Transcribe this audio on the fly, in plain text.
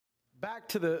back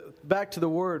to the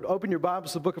Word. Open your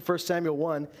Bibles to the book of 1 Samuel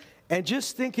 1, and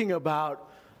just thinking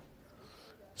about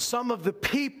some of the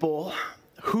people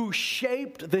who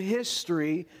shaped the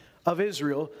history of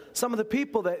Israel, some of the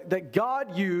people that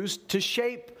God used to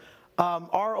shape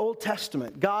our Old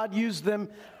Testament. God used them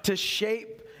to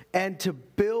shape and to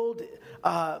build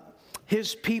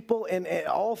His people and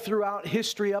all throughout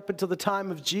history up until the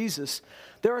time of Jesus.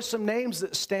 There are some names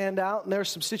that stand out, and there are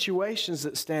some situations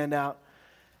that stand out.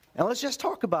 And let's just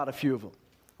talk about a few of them.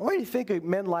 I want you to think of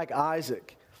men like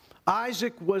Isaac.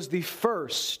 Isaac was the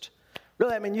first.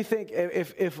 Really, I mean, you think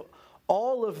if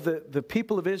all of the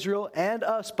people of Israel and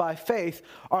us by faith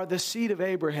are the seed of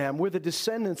Abraham, we're the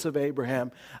descendants of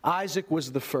Abraham, Isaac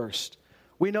was the first.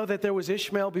 We know that there was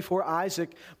Ishmael before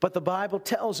Isaac, but the Bible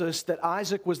tells us that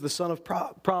Isaac was the son of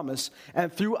promise,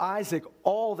 and through Isaac,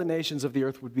 all the nations of the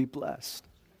earth would be blessed.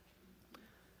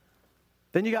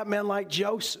 Then you got men like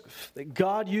Joseph, that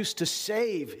God used to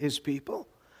save his people.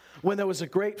 When there was a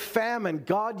great famine,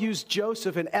 God used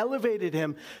Joseph and elevated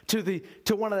him to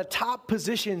one of the top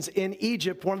positions in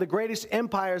Egypt, one of the greatest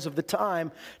empires of the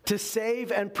time, to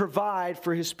save and provide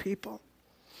for his people.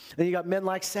 Then you got men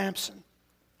like Samson.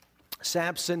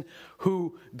 Samson,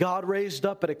 who God raised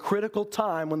up at a critical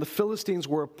time when the Philistines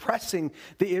were oppressing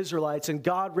the Israelites, and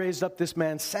God raised up this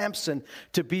man Samson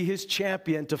to be his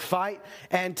champion, to fight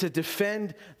and to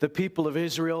defend the people of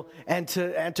Israel and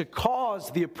to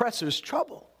cause the oppressors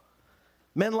trouble.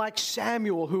 Men like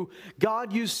Samuel, who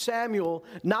God used Samuel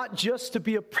not just to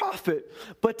be a prophet,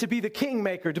 but to be the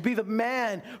kingmaker, to be the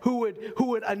man who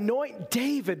would anoint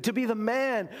David, to be the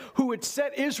man who would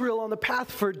set Israel on the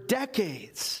path for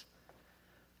decades.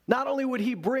 Not only would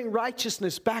he bring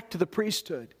righteousness back to the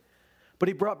priesthood, but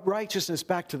he brought righteousness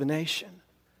back to the nation.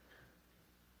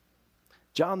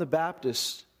 John the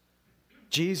Baptist,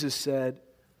 Jesus said,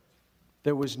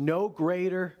 there was no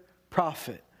greater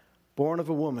prophet born of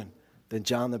a woman than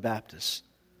John the Baptist.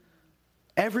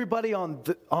 Everybody on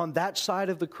that side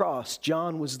of the cross,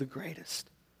 John was the greatest.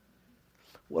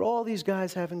 What all these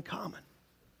guys have in common?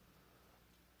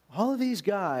 All of these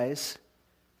guys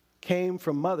came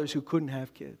from mothers who couldn't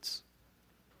have kids.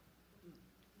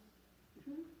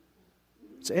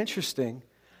 It's interesting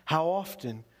how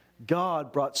often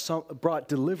God brought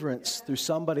deliverance through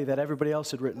somebody that everybody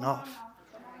else had written off.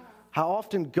 How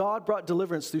often God brought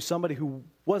deliverance through somebody who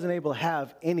wasn't able to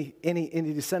have any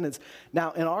descendants.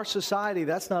 Now, in our society,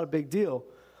 that's not a big deal,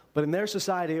 but in their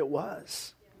society, it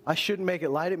was. I shouldn't make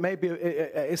it light.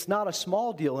 It's not a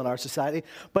small deal in our society,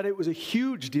 but it was a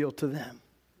huge deal to them.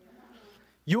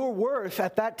 Your worth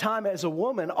at that time as a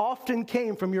woman often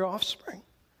came from your offspring.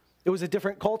 It was a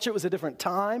different culture. It was a different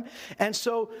time. And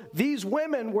so these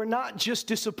women were not just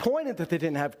disappointed that they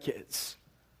didn't have kids.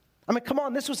 I mean, come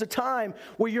on, this was a time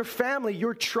where your family,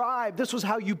 your tribe, this was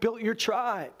how you built your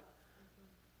tribe.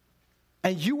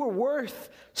 And you were worth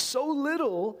so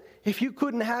little if you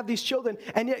couldn't have these children.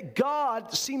 And yet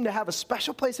God seemed to have a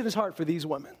special place in his heart for these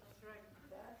women.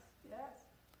 Yes.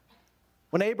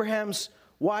 When Abraham's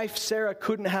wife Sarah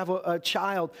couldn't have a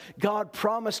child, God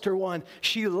promised her one.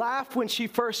 She laughed when she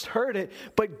first heard it,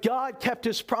 but God kept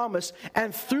his promise.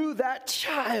 And through that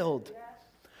child,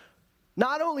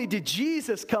 not only did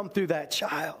Jesus come through that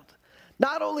child,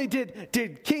 not only did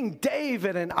King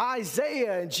David and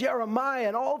Isaiah and Jeremiah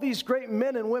and all these great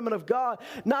men and women of God,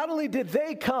 not only did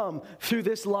they come through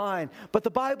this line, but the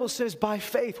Bible says by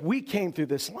faith we came through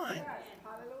this line.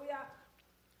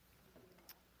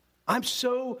 I'm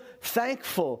so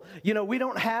thankful. You know, we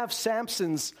don't have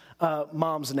Samson's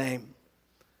mom's name.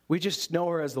 We just know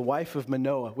her as the wife of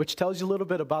Manoah, which tells you a little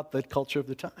bit about the culture of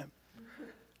the time.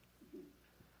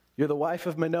 You're the wife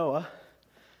of Manoah,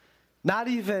 not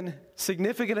even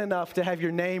significant enough to have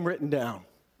your name written down.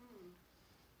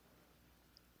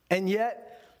 And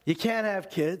yet, you can't have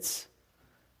kids.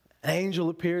 An angel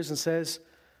appears and says,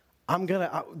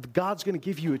 God's going to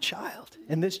give you a child,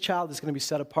 and this child is going to be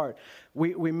set apart.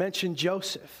 We mentioned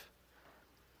Joseph.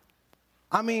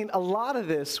 I mean, a lot of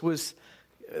this was,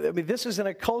 this is in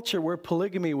a culture where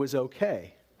polygamy was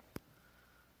okay.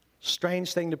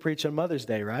 Strange thing to preach on Mother's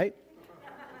Day, right?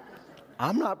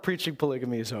 I'm not preaching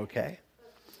polygamy is okay.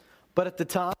 But at the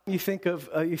time, you think of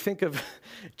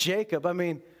Jacob. I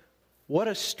mean, what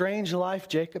a strange life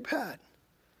Jacob had.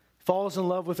 Falls in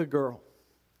love with a girl.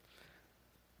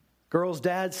 Girl's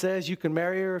dad says you can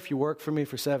marry her if you work for me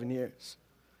for 7 years.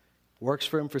 Works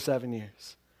for him for 7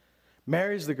 years.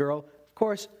 Marries the girl. Of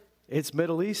course, it's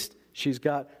Middle East. She's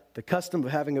got the custom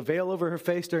of having a veil over her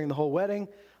face during the whole wedding.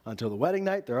 Until the wedding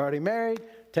night, they're already married.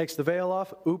 Takes the veil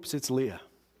off. Oops, it's Leah.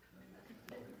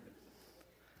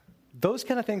 Those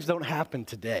kind of things don't happen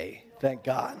today, thank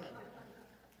God.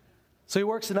 So he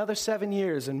works another 7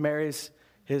 years and marries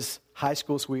his high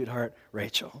school sweetheart,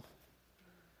 Rachel.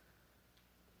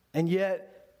 And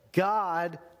yet,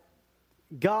 God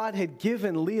had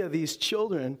given Leah these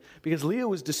children because Leah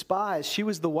was despised. She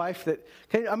was the wife that,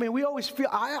 we always feel,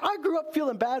 I grew up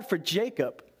feeling bad for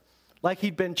Jacob, like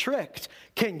he'd been tricked.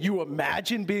 Can you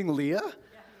imagine being Leah?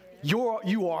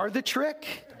 You are the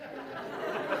trick?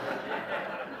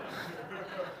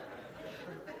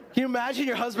 Can you imagine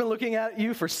your husband looking at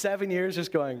you for 7 years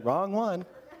just going, wrong one?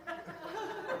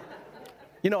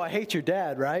 I hate your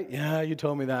dad, right? Yeah, you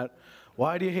told me that.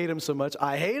 Why do you hate him so much?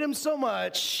 I hate him so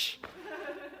much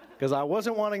because I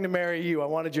wasn't wanting to marry you. I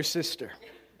wanted your sister.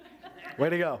 Way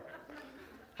to go.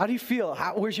 How do you feel?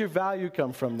 Where's your value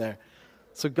come from there?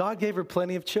 So God gave her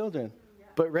plenty of children,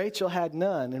 but Rachel had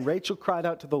none. And Rachel cried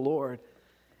out to the Lord.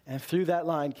 And through that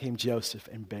line came Joseph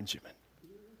and Benjamin.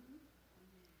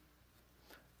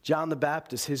 John the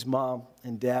Baptist, his mom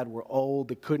and dad were old.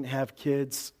 They couldn't have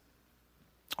kids.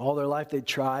 All their life they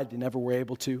tried. They never were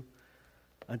able to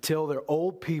until they're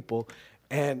old people.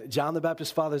 And John the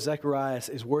Baptist's father, Zechariah,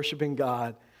 is worshiping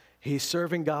God. He's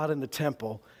serving God in the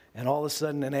temple. And all of a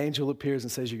sudden an angel appears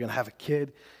and says, you're going to have a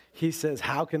kid. He says,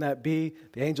 how can that be?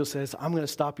 The angel says, I'm going to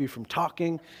stop you from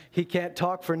talking. He can't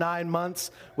talk for 9 months,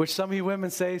 which some of you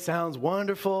women say sounds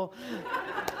wonderful.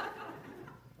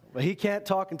 But he can't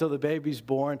talk until the baby's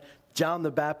born. John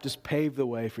the Baptist paved the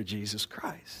way for Jesus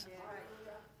Christ.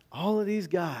 All of these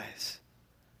guys,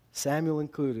 Samuel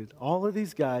included, all of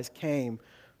these guys came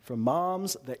from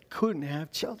moms that couldn't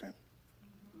have children.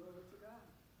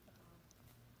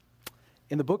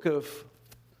 In the book of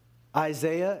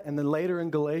Isaiah and then later in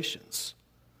Galatians,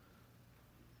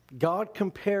 God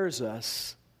compares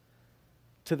us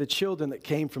to the children that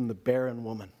came from the barren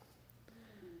woman.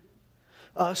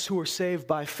 Us who are saved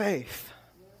by faith,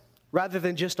 rather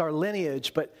than just our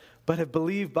lineage, but have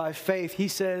believed by faith. He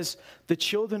says the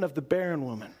children of the barren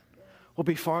woman will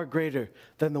be far greater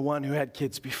than the one who had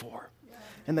kids before.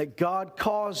 And that God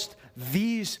caused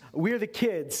we're the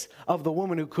kids of the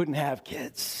woman who couldn't have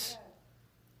kids.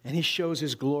 And he shows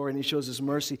his glory, and he shows his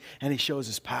mercy, and he shows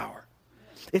his power.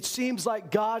 It seems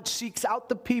like God seeks out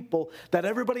the people that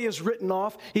everybody has written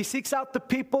off. He seeks out the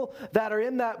people that are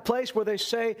in that place where they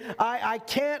say, I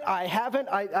can't, I haven't,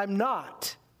 I'm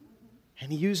not.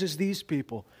 And he uses these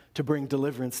people to bring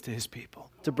deliverance to his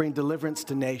people, to bring deliverance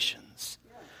to nations.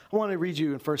 I want to read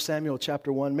you in 1 Samuel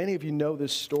chapter 1. Many of you know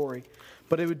this story,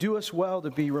 but it would do us well to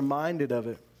be reminded of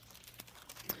it.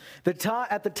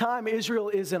 At the time, Israel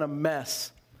is in a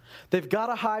mess. They've got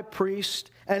a high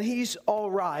priest, and he's all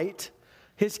right.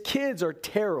 His kids are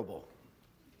terrible.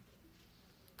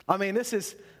 I mean, this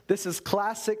is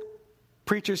classic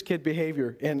preacher's kid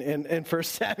behavior in 1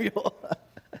 Samuel.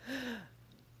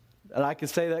 And I can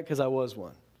say that because I was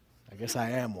one. I guess I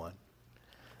am one.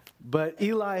 But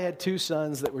Eli had 2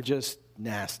 sons that were just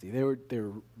nasty.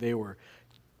 They were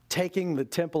taking the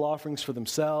temple offerings for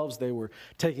themselves. They were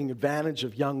taking advantage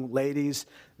of young ladies.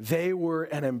 They were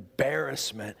an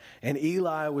embarrassment. And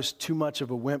Eli was too much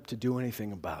of a wimp to do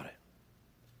anything about it.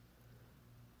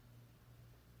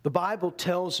 The Bible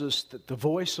tells us that the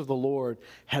voice of the Lord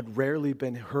had rarely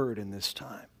been heard in this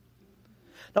time.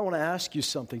 Now, I want to ask you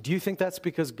something. Do you think that's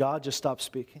because God just stopped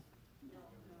speaking?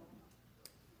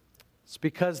 It's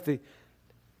because the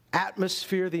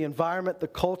atmosphere, the environment, the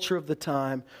culture of the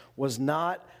time was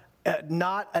not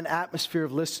an atmosphere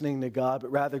of listening to God,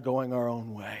 but rather going our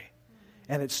own way.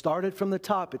 And it started from the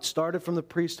top. It started from the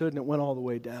priesthood, and it went all the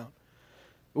way down.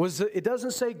 It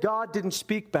doesn't say God didn't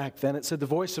speak back then. It said the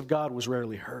voice of God was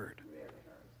rarely heard.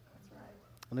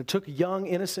 And it took a young,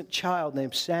 innocent child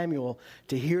named Samuel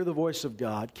to hear the voice of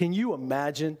God. Can you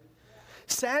imagine?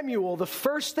 Samuel, the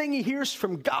first thing he hears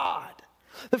from God,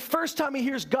 the first time he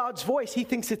hears God's voice, he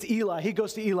thinks it's Eli. He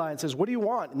goes to Eli and says, what do you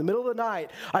want? In the middle of the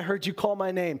night, I heard you call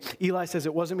my name. Eli says,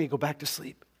 it wasn't me. Go back to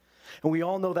sleep. And we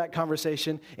all know that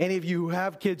conversation. Any of you who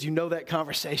have kids, you know that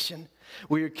conversation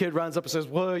where your kid runs up and says,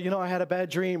 well, I had a bad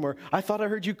dream, or I thought I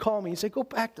heard you call me. You say, go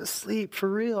back to sleep, for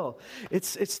real.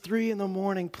 It's 3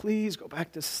 a.m. Please go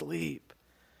back to sleep.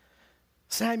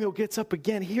 Samuel gets up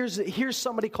again, hears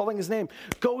somebody calling his name,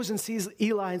 goes and sees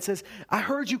Eli and says, I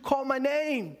heard you call my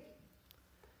name.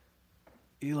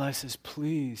 Eli says,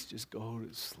 please just go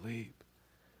to sleep.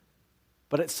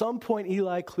 But at some point,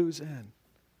 Eli clues in.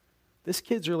 This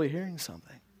kid's really hearing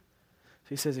something. So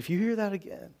he says, if you hear that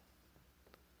again,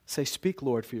 say, speak,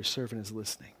 Lord, for your servant is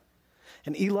listening.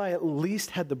 And Eli at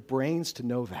least had the brains to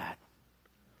know that.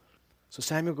 So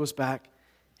Samuel goes back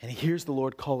And he hears the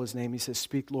Lord call his name. He says,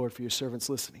 "Speak, Lord, for your servant's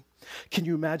listening." Can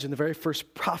you imagine the very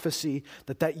first prophecy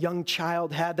that young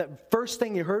child had? That first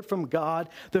thing he heard from God,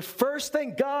 the first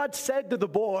thing God said to the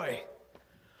boy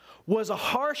was a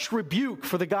harsh rebuke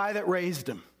for the guy that raised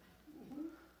him.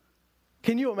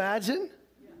 Can you imagine?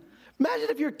 Imagine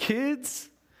if your kids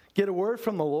get a word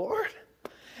from the Lord.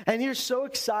 And you're so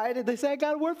excited. They say, "I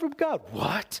got a word from God."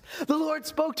 What? The Lord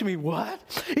spoke to me. What?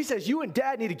 He says, "You and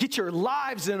Dad need to get your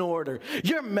lives in order.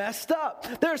 You're messed up.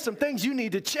 There are some things you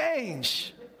need to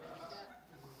change.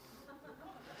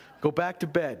 Go back to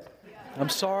bed. I'm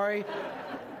sorry.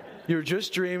 You were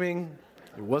just dreaming.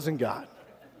 It wasn't God."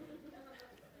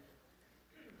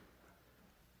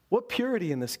 What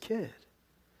purity in this kid?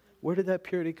 Where did that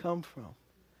purity come from?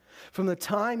 From the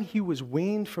time he was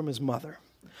weaned from his mother,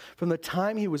 from the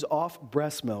time he was off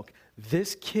breast milk,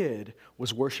 this kid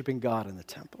was worshiping God in the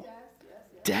temple,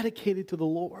 dedicated to the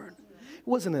Lord. It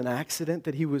wasn't an accident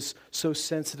that he was so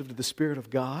sensitive to the Spirit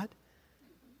of God.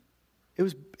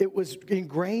 It was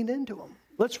ingrained into him.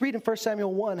 Let's read in 1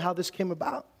 Samuel 1 how this came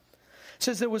about. It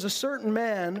says, "There was a certain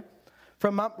man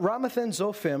from Ramathan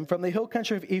Zophim, from the hill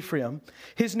country of Ephraim.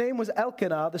 His name was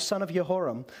Elkanah, the son of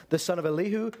Jehoram, the son of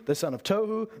Elihu, the son of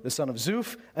Tohu, the son of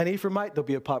Zuph, an Ephraimite." There'll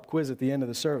be a pop quiz at the end of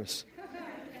the service.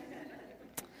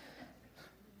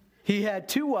 He had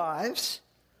 2 wives.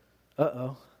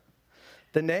 The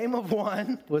name of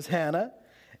one was Hannah,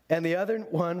 and the other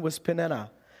one was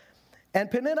Peninnah. And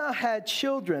Peninnah had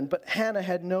children, but Hannah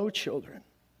had no children.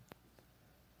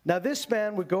 Now this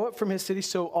man would go up from his city,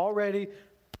 so already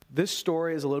this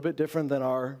story is a little bit different than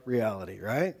our reality,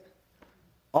 right?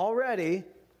 Already,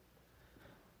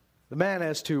 the man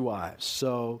has 2 wives,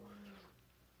 so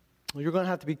you're going to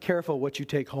have to be careful what you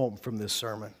take home from this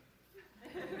sermon.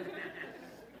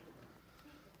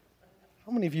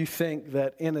 How many of you think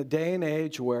that in a day and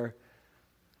age where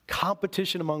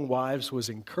competition among wives was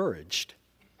encouraged,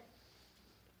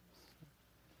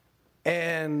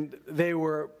 and they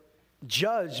were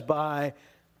judged by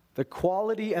the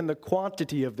quality and the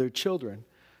quantity of their children,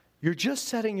 you're just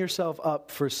setting yourself up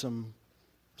for some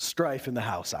strife in the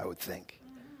house, I would think.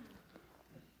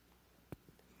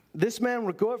 This man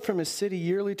would go up from his city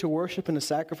yearly to worship and to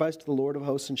sacrifice to the Lord of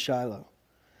hosts in Shiloh.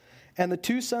 And the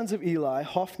 2 sons of Eli,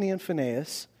 Hophni and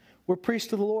Phinehas, were priests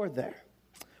to the Lord there.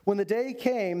 When the day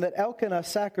came that Elkanah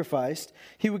sacrificed,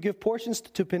 he would give portions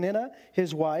to Peninnah,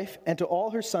 his wife, and to all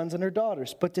her sons and her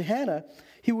daughters. But to Hannah,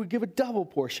 he would give a double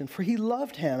portion, for he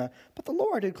loved Hannah, but the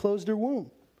Lord had closed her womb.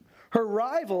 Her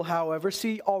rival, however,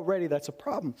 see, already that's a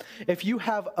problem. If you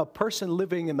have a person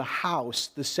living in the house,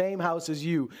 the same house as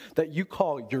you, that you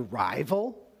call your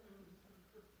rival,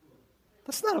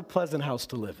 that's not a pleasant house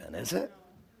to live in, is it?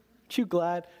 Aren't you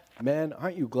glad? Men,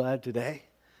 aren't you glad today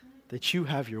that you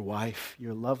have your wife,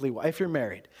 your lovely wife, if you're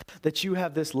married, that you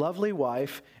have this lovely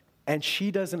wife and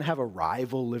she doesn't have a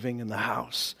rival living in the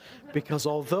house? Because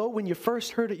although when you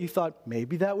first heard it, you thought,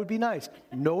 maybe that would be nice.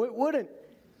 No, it wouldn't.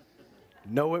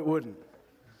 No, it wouldn't.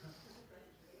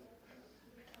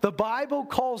 The Bible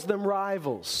calls them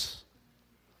rivals.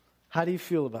 How do you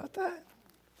feel about that?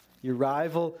 Your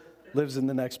rival lives in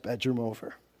the next bedroom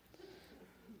over.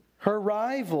 Her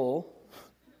rival,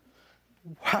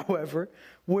 however,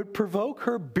 would provoke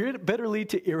her bitterly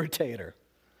to irritate her.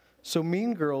 So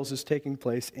Mean Girls is taking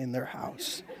place in their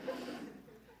house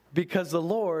because the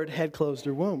Lord had closed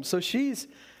her womb. So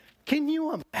can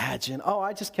you imagine? Oh,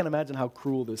 I just can't imagine how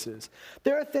cruel this is.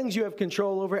 There are things you have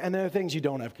control over and there are things you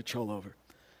don't have control over.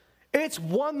 It's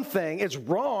one thing, it's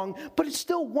wrong, but it's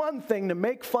still one thing to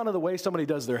make fun of the way somebody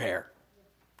does their hair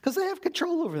because they have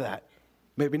control over that.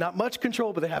 Maybe not much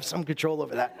control, but they have some control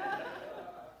over that.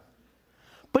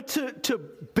 But to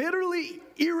bitterly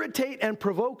irritate and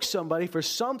provoke somebody for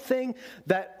something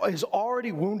that has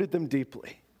already wounded them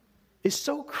deeply is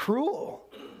so cruel.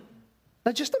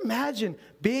 Now just imagine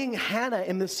being Hannah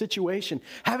in this situation,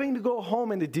 having to go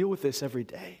home and to deal with this every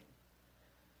day.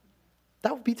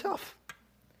 That would be tough.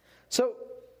 So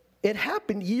it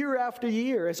happened year after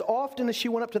year. As often as she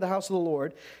went up to the house of the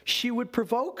Lord, she would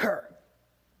provoke her.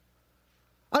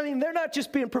 I mean, they're not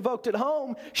just being provoked at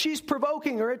home. She's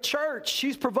provoking her at church.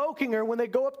 She's provoking her when they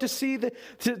go up to see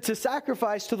to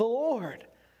sacrifice to the Lord.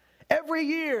 Every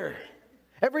year,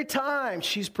 every time,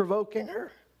 she's provoking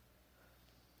her.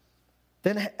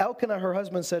 Then Elkanah, her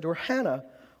husband, said to her, "Hannah,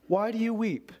 why do you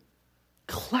weep?"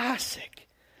 Classic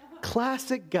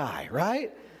guy,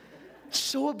 right?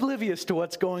 So oblivious to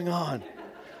what's going on.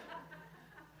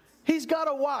 He's got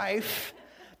a wife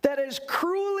that is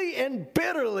cruelly and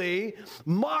bitterly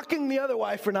mocking the other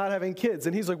wife for not having kids.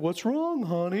 And he's like, "What's wrong,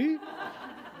 honey?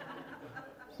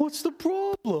 What's the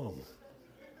problem?"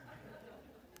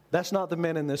 That's not the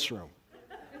men in this room.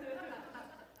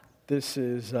 This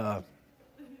is...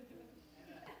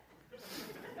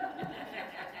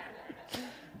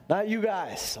 not you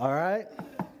guys, all right?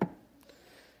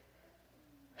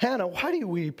 Hannah, why do you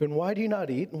weep and why do you not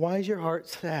eat and why is your heart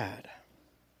sad?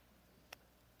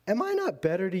 Am I not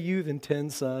better to you than 10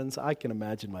 sons? I can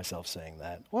imagine myself saying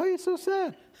that. Why are you so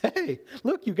sad? Hey,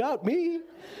 look, you got me.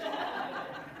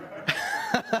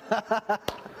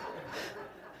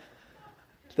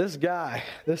 This guy,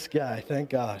 thank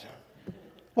God.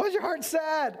 Why is your heart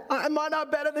sad? Am I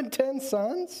not better than 10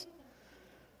 sons?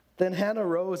 Then Hannah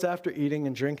rose after eating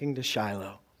and drinking to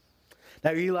Shiloh.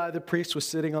 Now Eli the priest was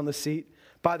sitting on the seat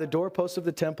by the doorpost of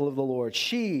the temple of the Lord.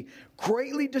 She,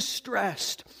 greatly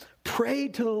distressed,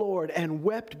 prayed to the Lord and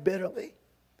wept bitterly.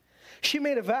 She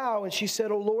made a vow and she said,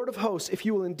 O Lord of hosts, if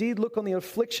you will indeed look on the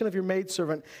affliction of your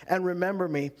maidservant and remember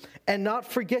me, and not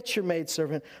forget your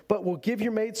maidservant, but will give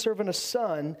your maidservant a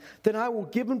son, then I will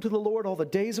give him to the Lord all the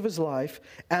days of his life,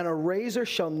 and a razor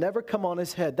shall never come on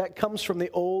his head. That comes from the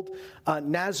old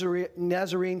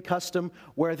Nazarene custom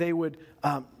where they would...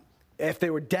 if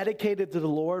they were dedicated to the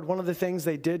Lord, one of the things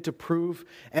they did to prove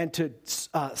and to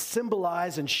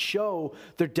symbolize and show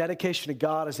their dedication to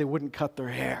God is they wouldn't cut their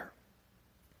hair.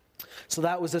 So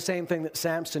that was the same thing that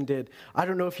Samson did. I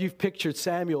don't know if you've pictured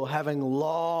Samuel having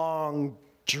long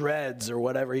dreads or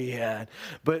whatever he had,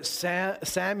 but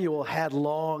Samuel had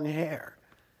long hair.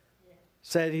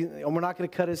 Said, we're not going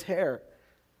to cut his hair.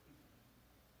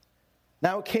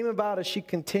 Now it came about as she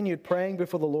continued praying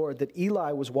before the Lord that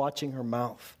Eli was watching her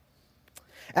mouth.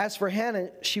 As for Hannah,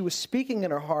 she was speaking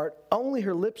in her heart, only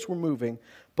her lips were moving,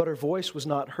 but her voice was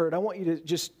not heard. I want you to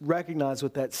just recognize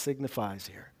what that signifies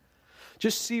here.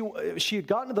 Just see, she had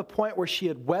gotten to the point where she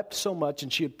had wept so much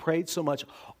and she had prayed so much,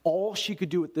 all she could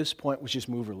do at this point was just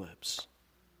move her lips.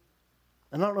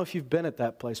 And I don't know if you've been at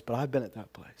that place, but I've been at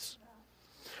that place.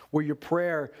 Where your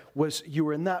prayer was, you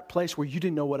were in that place where you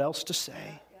didn't know what else to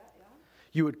say.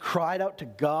 You had cried out to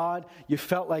God. You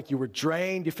felt like you were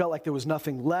drained. You felt like there was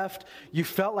nothing left. You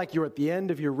felt like you were at the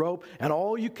end of your rope. And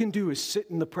all you can do is sit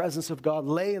in the presence of God,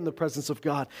 lay in the presence of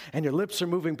God. And your lips are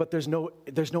moving, but there's no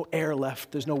air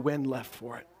left. There's no wind left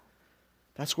for it.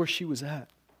 That's where she was at.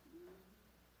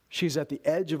 She's at the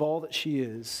edge of all that she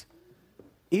is.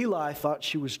 Eli thought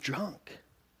she was drunk.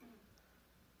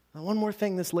 Now, one more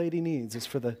thing this lady needs is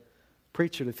for the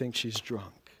preacher to think she's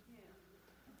drunk.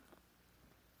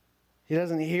 He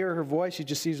doesn't hear her voice. He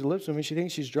just sees her lips moving. She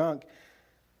thinks she's drunk.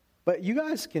 But you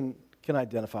guys can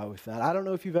identify with that. I don't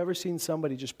know if you've ever seen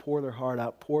somebody just pour their heart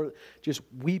out, just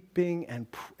weeping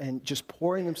and just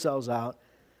pouring themselves out.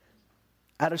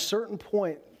 At a certain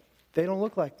point, they don't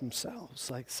look like themselves.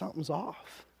 Like something's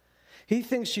off. He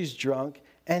thinks she's drunk,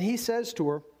 and he says to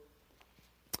her,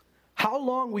 how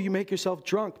long will you make yourself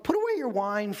drunk? Put away your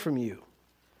wine from you.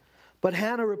 But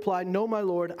Hannah replied, no, my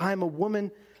Lord, I am a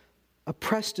woman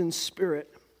oppressed in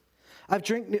spirit. I've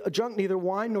drunk neither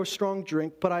wine nor strong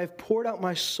drink, but I have poured out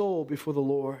my soul before the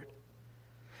Lord.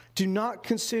 Do not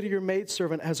consider your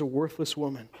maidservant as a worthless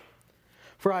woman,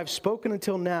 for I have spoken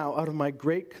until now out of my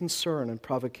great concern and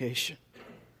provocation.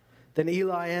 Then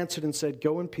Eli answered and said,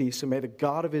 go in peace, and may the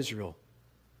God of Israel,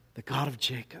 the God of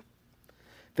Jacob,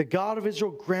 the God of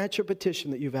Israel grant your petition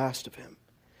that you've asked of him.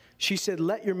 She said,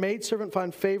 let your maidservant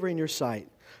find favor in your sight.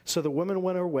 So the woman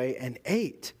went her way and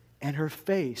ate, and her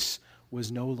face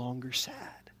was no longer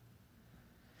sad.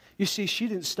 You see, she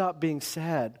didn't stop being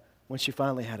sad when she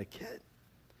finally had a kid.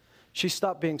 She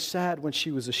stopped being sad when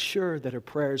she was assured that her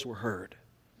prayers were heard.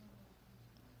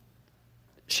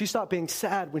 She stopped being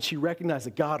sad when she recognized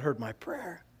that God heard my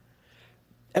prayer.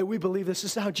 And we believe this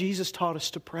is how Jesus taught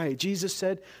us to pray. Jesus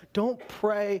said, don't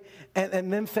pray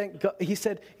and then thank God. He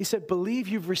said, believe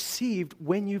you've received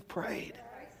when you've prayed.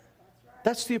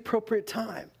 That's the appropriate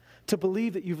time. To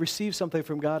believe that you've received something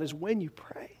from God is when you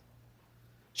pray.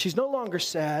 She's no longer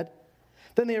sad.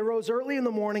 Then they arose early in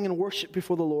the morning and worshiped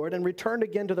before the Lord and returned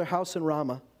again to their house in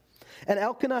Ramah. And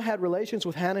Elkanah had relations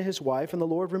with Hannah his wife, and the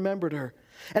Lord remembered her.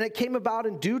 And it came about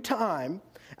in due time,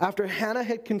 after Hannah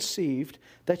had conceived,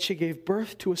 that she gave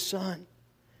birth to a son.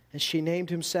 And she named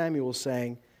him Samuel,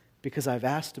 saying, because I've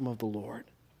asked him of the Lord.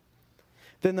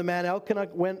 Then the man Elkanah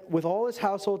went with all his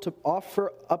household to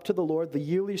offer up to the Lord the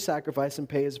yearly sacrifice and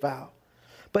pay his vow.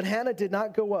 But Hannah did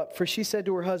not go up, for she said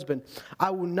to her husband, I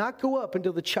will not go up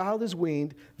until the child is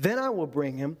weaned, then I will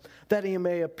bring him, that he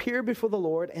may appear before the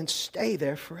Lord and stay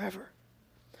there forever.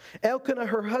 Elkanah,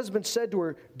 her husband, said to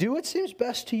her, do what seems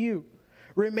best to you.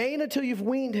 Remain until you've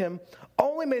weaned him.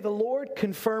 Only may the Lord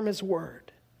confirm his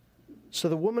word. So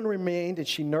the woman remained, and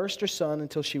she nursed her son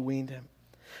until she weaned him.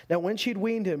 Now when she'd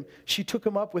weaned him, she took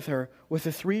him up with her with a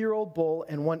 3-year-old bull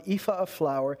and 1 ephah of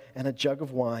flour and a jug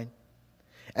of wine.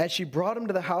 And she brought him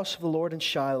to the house of the Lord in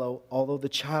Shiloh, although the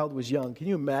child was young. Can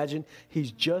you imagine?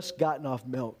 He's just gotten off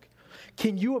milk.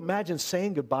 Can you imagine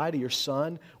saying goodbye to your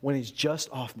son when he's just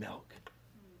off milk?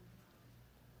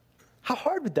 How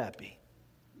hard would that be?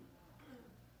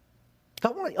 I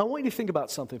want you to think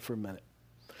about something for a minute.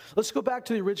 Let's go back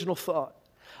to the original thought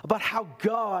about how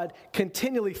God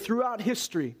continually throughout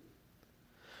history,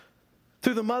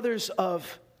 through the mothers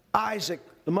of Isaac,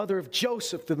 the mother of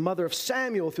Joseph, through the mother of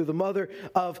Samuel, through the mother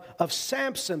of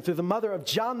Samson, through the mother of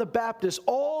John the Baptist,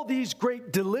 all these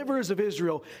great deliverers of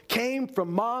Israel came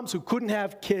from moms who couldn't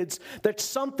have kids, that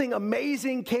something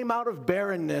amazing came out of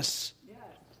barrenness.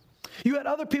 You had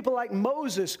other people like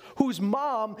Moses, whose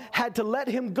mom had to let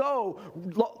him go.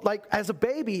 Like as a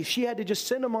baby, she had to just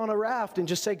send him on a raft and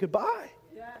just say goodbye.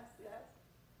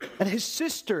 And his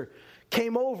sister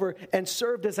came over and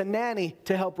served as a nanny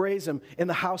to help raise him in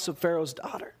the house of Pharaoh's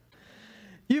daughter.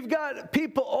 You've got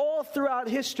people all throughout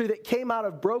history that came out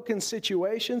of broken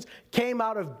situations, came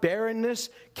out of barrenness,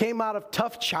 came out of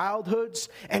tough childhoods,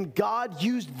 and God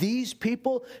used these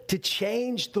people to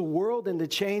change the world and to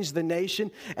change the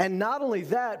nation. And not only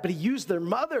that, but he used their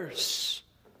mothers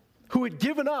who had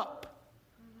given up,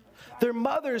 their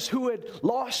mothers who had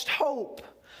lost hope,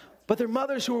 but their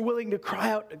mothers who were willing to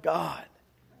cry out to God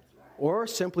or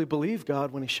simply believe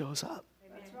God when he shows up.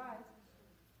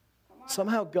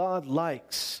 Somehow God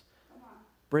likes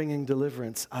bringing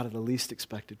deliverance out of the least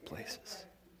expected places.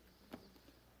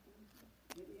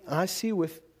 And I see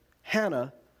with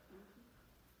Hannah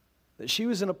that she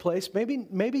was in a place,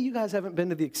 maybe you guys haven't been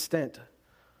to the extent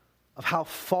of how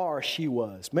far she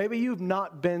was. Maybe you've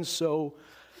not been so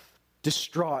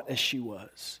distraught as she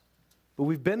was. But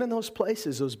we've been in those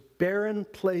places, those barren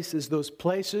places, those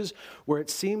places where it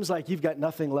seems like you've got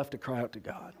nothing left to cry out to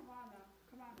God.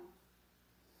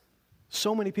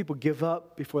 So many people give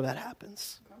up before that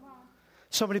happens.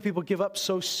 So many people give up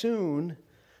so soon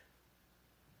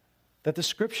that the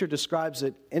scripture describes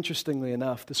it, interestingly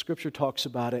enough, the scripture talks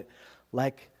about it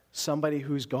like somebody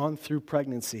who's gone through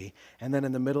pregnancy and then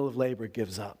in the middle of labor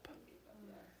gives up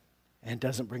and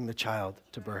doesn't bring the child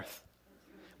to birth.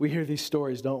 We hear these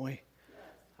stories, don't we?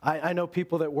 I know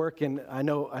people that work I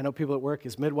know people that work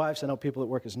as midwives. I know people that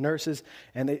work as nurses,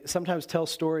 and they sometimes tell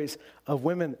stories of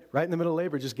women right in the middle of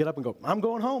labor just get up and go, "I'm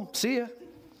going home. See ya.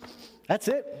 That's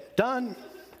it. Done."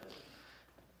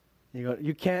 You go,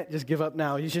 you can't just give up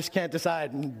now. You just can't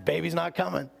decide, baby's not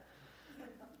coming.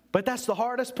 But that's the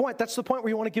hardest point. That's the point where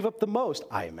you want to give up the most,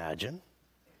 I imagine.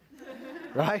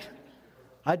 Right?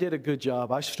 I did a good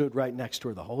job. I stood right next to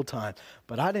her the whole time,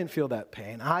 but I didn't feel that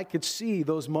pain. I could see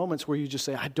those moments where you just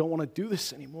say, I don't want to do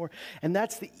this anymore. And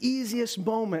that's the easiest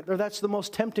moment, or that's the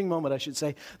most tempting moment, I should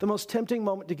say, the most tempting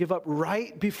moment to give up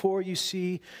right before you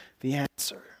see the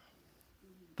answer.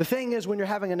 The thing is, when you're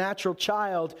having a natural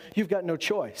child, you've got no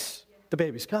choice. The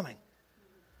baby's coming.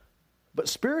 But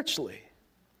spiritually,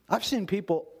 I've seen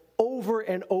people over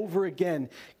and over again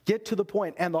get to the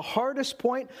point, and the hardest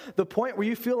point, the point where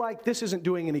you feel like this isn't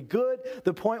doing any good,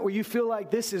 the point where you feel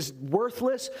like this is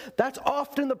worthless, that's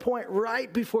often the point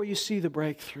right before you see the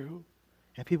breakthrough,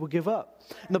 and people give up.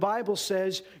 And the Bible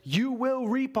says you will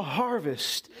reap a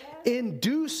harvest in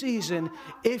due season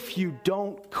if you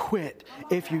don't quit,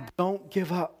 if you don't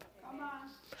give up.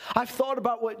 I've thought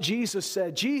about what Jesus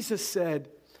said. Jesus said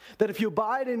that if you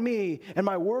abide in me and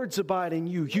my words abide in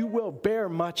you, you will bear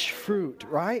much fruit,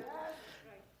 right?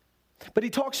 But he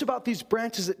talks about these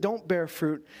branches that don't bear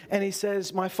fruit, and he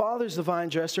says, my Father's the vine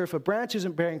dresser. If a branch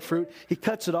isn't bearing fruit, he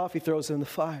cuts it off, he throws it in the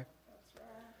fire.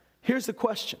 Here's the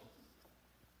question.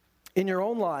 In your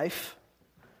own life,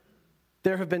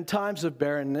 there have been times of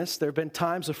barrenness, there have been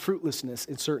times of fruitlessness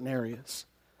in certain areas.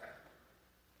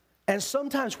 And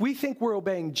sometimes we think we're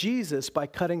obeying Jesus by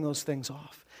cutting those things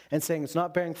off and saying it's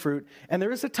not bearing fruit. And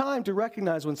there is a time to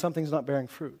recognize when something's not bearing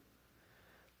fruit.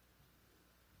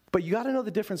 But you got to know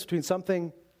the difference between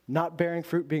something not bearing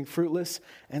fruit, being fruitless,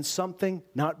 and something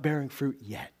not bearing fruit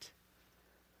yet.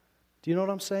 Do you know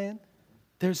what I'm saying?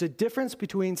 There's a difference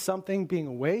between something being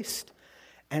a waste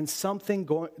and something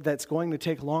that's going to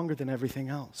take longer than everything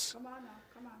else. Come on now,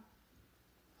 come on.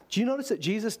 Do you notice that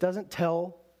Jesus doesn't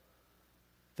tell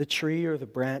the tree or the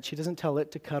branch, he doesn't tell it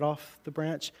to cut off the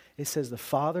branch. It says the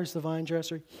Father's the vine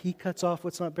dresser. He cuts off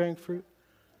what's not bearing fruit.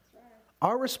 Right.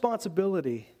 Our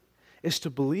responsibility is to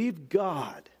believe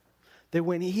God that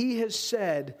when he has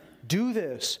said, do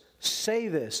this, say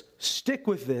this, stick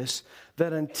with this,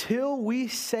 that until we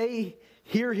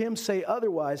hear him say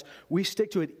otherwise, we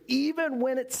stick to it, even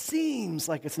when it seems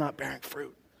like it's not bearing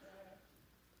fruit.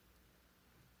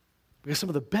 Because some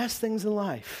of the best things in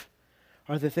life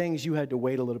are the things you had to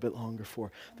wait a little bit longer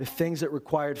for, the things that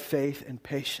required faith and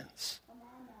patience.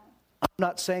 I'm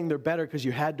not saying they're better because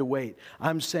you had to wait.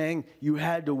 I'm saying you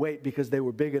had to wait because they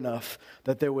were big enough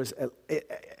that there was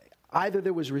either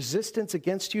there was resistance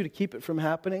against you to keep it from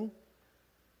happening,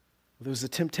 or there was a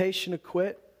temptation to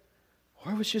quit,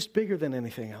 or it was just bigger than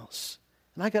anything else.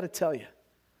 And I got to tell you,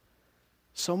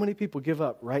 so many people give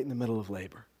up right in the middle of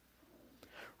labor.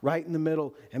 Right in the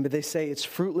middle, and they say it's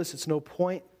fruitless, it's no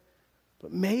point.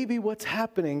 But maybe what's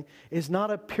happening is not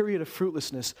a period of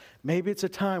fruitlessness. Maybe it's a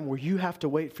time where you have to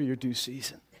wait for your due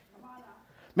season.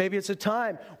 Maybe it's a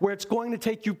time where it's going to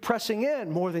take you pressing in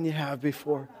more than you have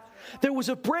before. There was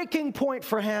a breaking point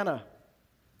for Hannah.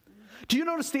 Do you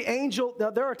notice the angel? Now,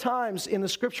 there are times in the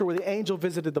scripture where the angel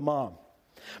visited the mom.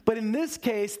 But in this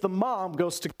case, the mom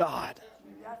goes to God.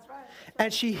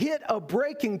 And she hit a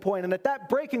breaking point, and at that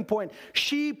breaking point,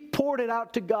 she poured it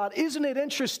out to God. Isn't it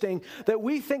interesting that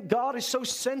we think God is so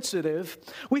sensitive,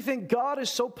 we think God is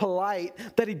so polite,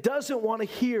 that he doesn't want to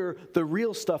hear the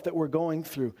real stuff that we're going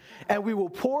through. And we will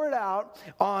pour it out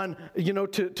on,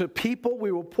 to people,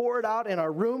 we will pour it out in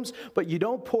our rooms, but you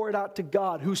don't pour it out to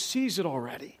God, who sees it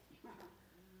already.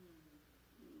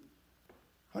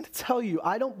 I'm going to tell you,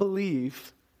 I don't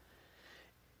believe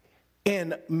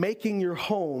in making your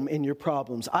home in your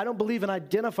problems. I don't believe in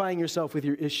identifying yourself with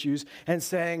your issues and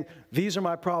saying, these are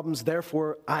my problems,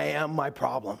 therefore I am my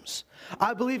problems.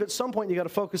 I believe at some point you got to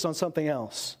focus on something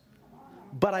else.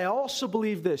 But I also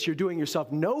believe this, you're doing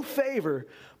yourself no favor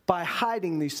by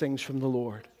hiding these things from the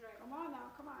Lord.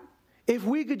 If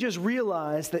we could just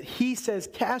realize that he says,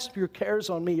 cast your cares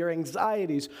on me, your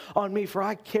anxieties on me, for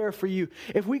I care for you.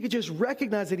 If we could just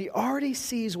recognize that he already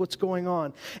sees what's going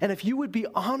on. And if you would be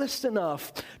honest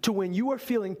enough to, when you are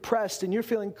feeling pressed and you're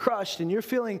feeling crushed and you're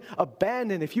feeling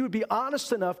abandoned, if you would be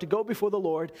honest enough to go before the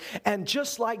Lord and,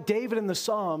 just like David in the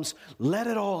Psalms, let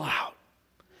it all out,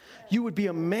 you would be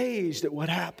amazed at what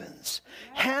happens.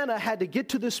 Hannah had to get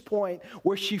to this point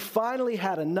where she finally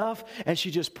had enough, and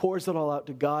she just pours it all out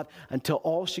to God until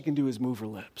all she can do is move her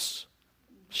lips.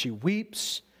 She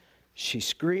weeps, she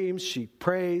screams, she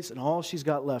prays, and all she's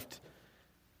got left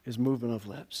is movement of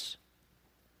lips.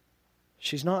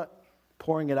 She's not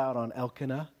pouring it out on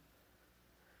Elkanah.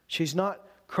 She's not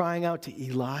crying out to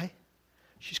Eli.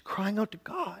 She's crying out to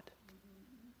God.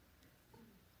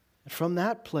 And from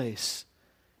that place,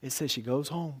 it says she goes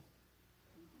home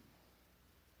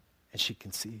and she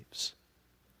conceives.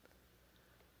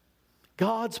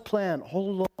 God's plan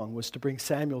all along was to bring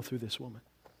Samuel through this woman.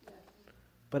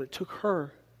 But it took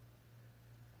her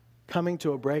coming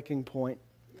to a breaking point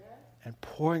and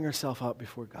pouring herself out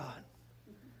before God.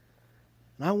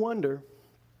 And I wonder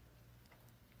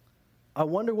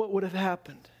what would have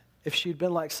happened if she'd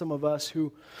been like some of us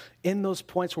who, in those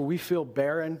points where we feel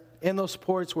barren, in those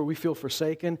points where we feel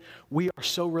forsaken, we are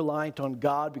so reliant on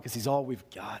God because he's all we've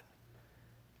got.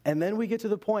 And then we get to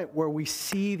the point where we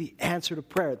see the answer to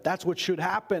prayer. That's what should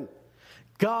happen.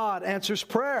 God answers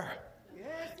prayer.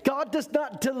 God does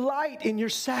not delight in your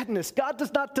sadness. God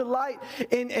does not delight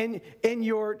in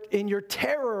your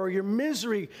terror or your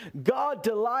misery. God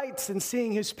delights in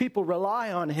seeing his people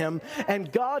rely on him,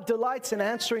 and God delights in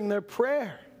answering their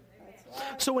prayer.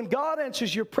 So when God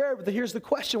answers your prayer, but here's the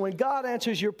question. When God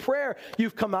answers your prayer,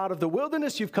 you've come out of the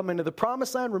wilderness, you've come into the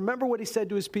promised land. Remember what he said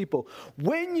to his people.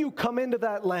 When you come into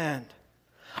that land,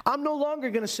 I'm no longer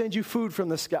going to send you food from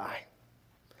the sky.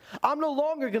 I'm no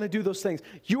longer going to do those things.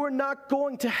 You are not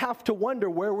going to have to wonder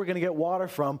where we're going to get water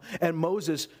from, and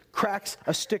Moses cracks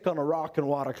a stick on a rock and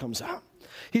water comes out.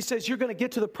 He says you're going to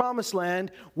get to the promised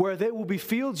land where there will be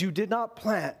fields you did not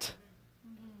plant.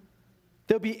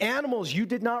 There'll be animals you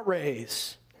did not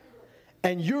raise.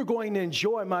 And you're going to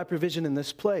enjoy my provision in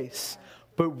this place.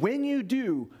 But when you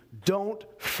do, don't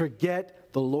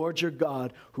forget the Lord your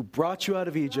God who brought you out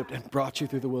of Egypt and brought you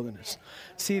through the wilderness.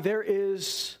 See, there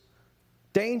is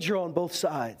danger on both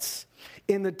sides.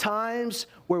 In the times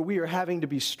where we are having to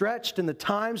be stretched, in the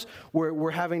times where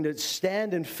we're having to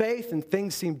stand in faith and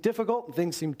things seem difficult and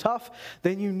things seem tough,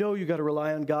 then you know you got to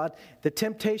rely on God. The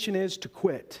temptation is to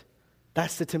quit.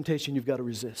 That's the temptation you've got to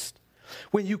resist.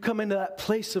 When you come into that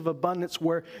place of abundance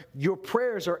where your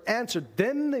prayers are answered,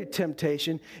 then the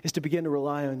temptation is to begin to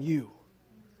rely on you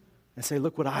and say,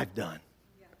 look what I've done.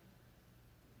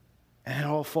 And it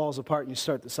all falls apart and you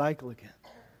start the cycle again.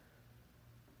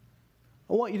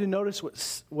 I want you to notice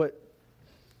what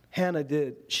Hannah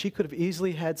did. She could have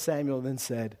easily had Samuel and then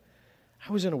said,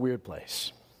 I was in a weird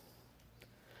place.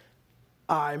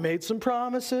 I made some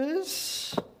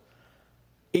promises.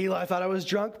 Eli thought I was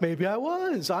drunk. Maybe I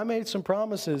was. I made some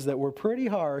promises that were pretty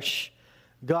harsh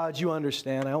God, you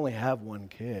understand, I only have one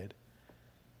kid.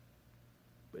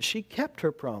 But she kept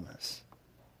her promise.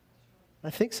 I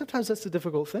think sometimes that's a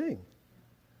difficult thing.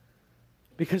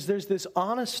 Because there's this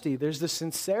honesty, there's this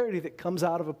sincerity that comes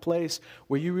out of a place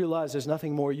where you realize there's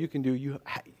nothing more you can do.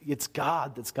 It's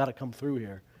God that's got to come through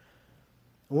here.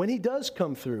 And when he does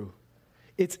come through,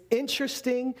 it's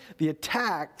interesting the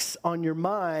attacks on your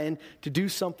mind to do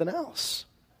something else.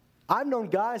 I've known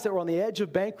guys that were on the edge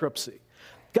of bankruptcy.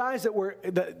 Guys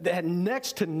that had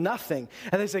next to nothing,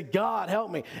 and they say, "God, help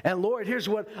me." And Lord, here's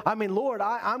what I mean. Lord,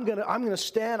 I'm gonna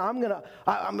stand.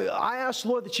 I ask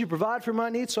Lord that you provide for my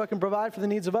needs, so I can provide for the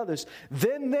needs of others.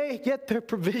 Then they get their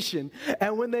provision,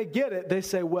 and when they get it, they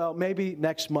say, "Well, maybe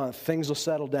next month things will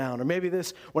settle down, or maybe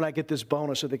this when I get this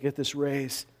bonus or they get this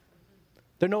raise."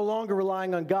 They're no longer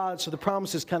relying on God, so the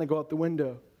promises kind of go out the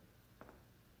window.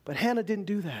 But Hannah didn't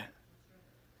do that.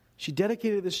 She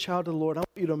dedicated this child to the Lord. I want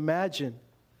you to imagine.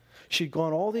 She'd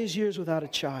gone all these years without a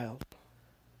child.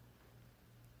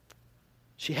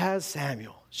 She has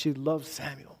Samuel. She loves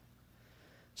Samuel.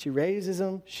 She raises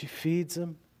him. She feeds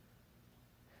him.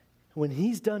 When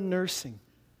he's done nursing,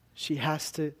 she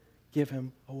has to give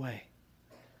him away.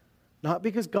 Not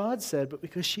because God said, but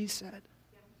because she said.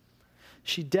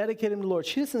 She dedicated him to the Lord.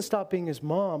 She doesn't stop being his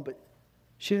mom, but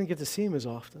she didn't get to see him as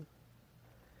often.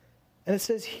 And it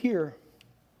says here,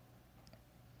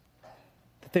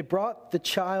 they brought the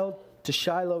child to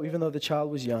Shiloh, even though the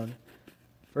child was young.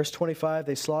 Verse 25,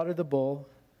 they slaughtered the bull,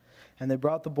 and they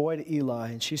brought the boy to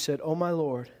Eli. And she said, "Oh, my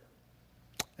Lord,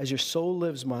 as your soul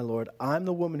lives, my Lord, I'm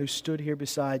the woman who stood here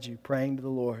beside you, praying to the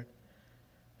Lord.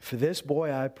 For this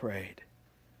boy I prayed,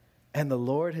 and the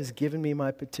Lord has given me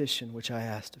my petition, which I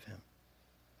asked of him.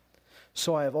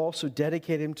 So I have also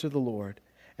dedicated him to the Lord.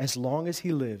 As long as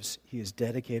he lives, he is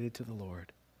dedicated to the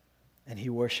Lord." And he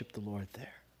worshiped the Lord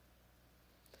there.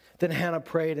 Then Hannah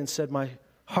prayed and said, "My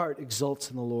heart exults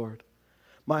in the Lord.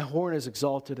 My horn is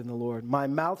exalted in the Lord. My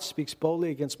mouth speaks boldly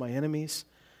against my enemies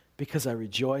because I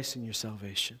rejoice in your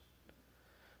salvation.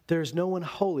 There is no one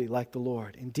holy like the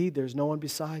Lord. Indeed, there is no one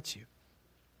besides you.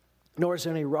 Nor is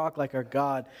there any rock like our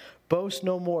God. Boast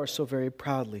no more so very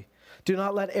proudly. Do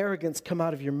not let arrogance come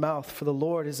out of your mouth, for the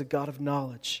Lord is a God of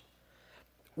knowledge.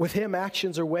 With him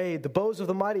actions are weighed. The bows of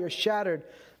the mighty are shattered,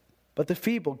 but the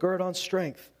feeble gird on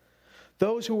strength.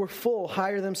 Those who were full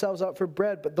hire themselves out for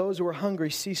bread, but those who are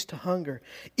hungry cease to hunger.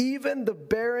 Even the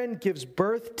barren gives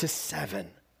birth to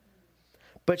 7.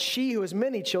 But she who has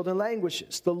many children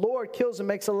languishes. The Lord kills and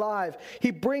makes alive.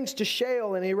 He brings to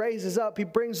Sheol and he raises up. He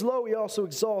brings low, he also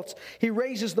exalts. He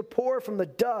raises the poor from the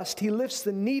dust. He lifts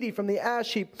the needy from the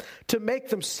ash heap to make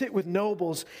them sit with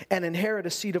nobles and inherit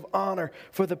a seat of honor.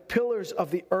 For the pillars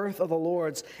of the earth are the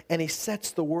Lord's, and he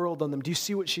sets the world on them. Do you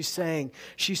see what she's saying?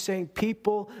 She's saying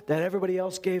people that everybody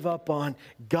else gave up on,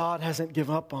 God hasn't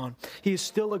given up on. He is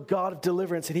still a God of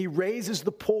deliverance, and he raises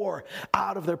the poor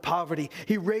out of their poverty.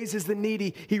 He raises the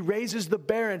needy. He raises the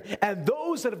barren, and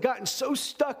those that have gotten so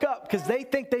stuck up because they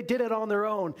think they did it on their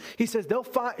own. She says they'll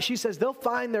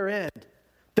find their end.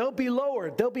 They'll be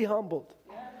lowered. They'll be humbled.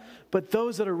 But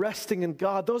those that are resting in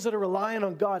God, those that are relying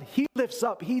on God, he lifts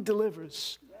up. He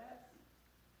delivers.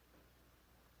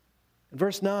 In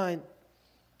verse 9,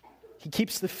 he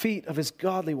keeps the feet of his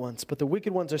godly ones, but the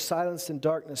wicked ones are silenced in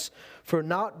darkness. For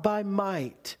not by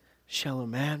might shall a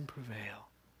man prevail.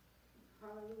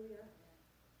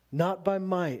 Not by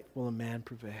might will a man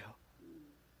prevail.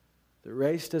 The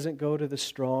race doesn't go to the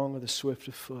strong or the swift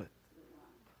of foot.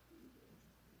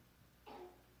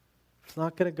 It's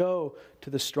not going to go to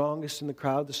the strongest in the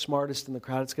crowd, the smartest in the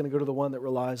crowd. It's going to go to the one that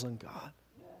relies on God.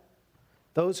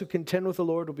 Those who contend with the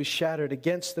Lord will be shattered.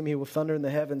 Against them he will thunder in the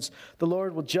heavens. The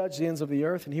Lord will judge the ends of the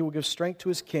earth, and he will give strength to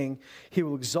his king. He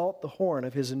will exalt the horn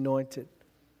of his anointed.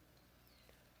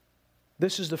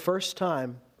 This is the first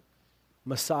time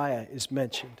Messiah is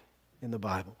mentioned in the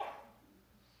Bible.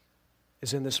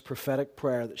 Is in this prophetic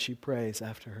prayer that she prays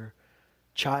after her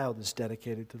child is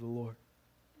dedicated to the Lord.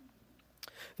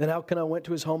 Then Elkanah went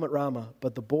to his home at Ramah,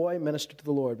 but the boy ministered to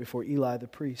the Lord before Eli the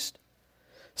priest.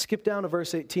 Skip down to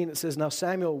verse 18. It says, Now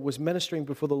Samuel was ministering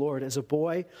before the Lord as a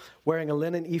boy wearing a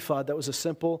linen ephod. That was a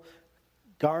simple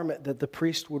garment that the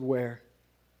priest would wear.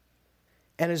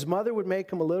 And his mother would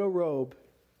make him a little robe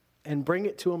and bring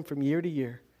it to him from year to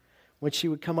year when she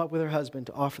would come up with her husband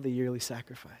to offer the yearly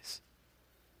sacrifice.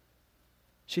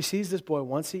 She sees this boy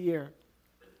once a year.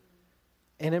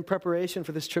 And in preparation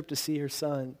for this trip to see her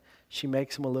son, she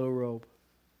makes him a little robe.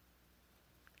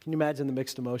 Can you imagine the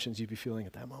mixed emotions you'd be feeling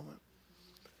at that moment?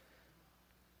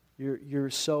 You're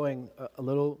sewing a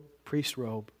little priest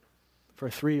robe for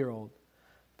a 3-year-old,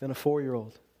 then a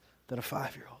 4-year-old, then a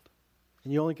 5-year-old.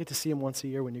 And you only get to see him once a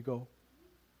year when you go.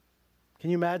 Can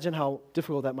you imagine how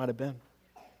difficult that might have been?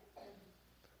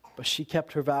 But she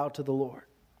kept her vow to the Lord.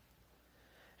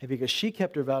 And because she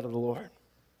kept her vow to the Lord,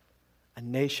 a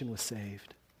nation was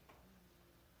saved.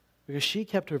 Because she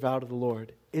kept her vow to the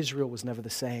Lord, Israel was never the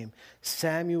same.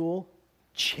 Samuel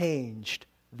changed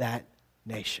that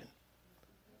nation.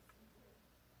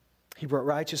 He brought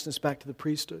righteousness back to the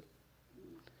priesthood.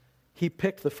 He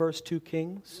picked the first 2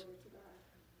 kings.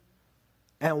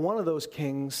 And one of those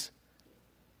kings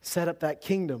set up that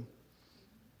kingdom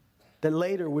that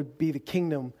later would be the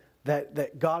kingdom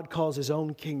that God calls his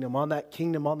own kingdom. On that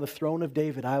kingdom, on the throne of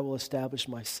David, I will establish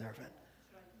my servant.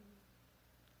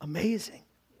 Amazing.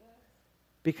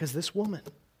 Because this woman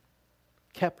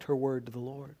kept her word to the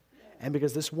Lord. And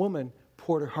because this woman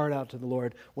poured her heart out to the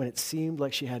Lord when it seemed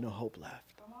like she had no hope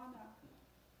left.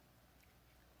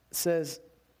 It says,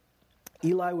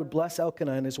 Eli would bless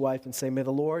Elkanah and his wife and say, may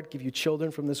the Lord give you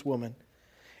children from this woman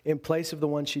in place of the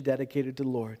one she dedicated to the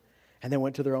Lord. And they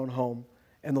went to their own home.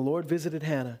 And the Lord visited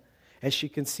Hannah as she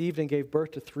conceived and gave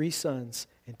birth to 3 sons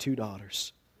and 2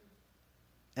 daughters.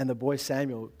 And the boy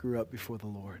Samuel grew up before the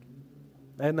Lord.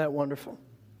 Isn't that wonderful?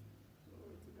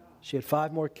 She had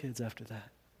 5 more kids after that.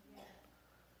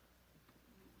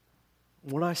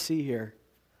 What I see here,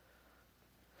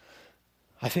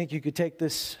 I think you could take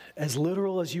this as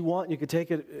literal as you want. You could take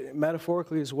it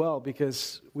metaphorically as well,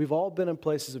 because we've all been in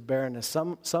places of barrenness.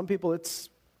 Some people, it's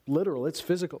literal, it's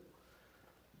physical.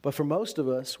 But for most of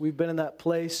us, we've been in that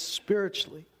place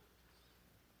spiritually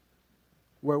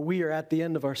where we are at the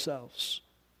end of ourselves.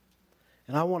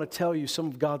 And I want to tell you, some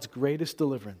of God's greatest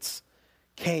deliverance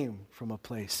came from a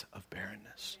place of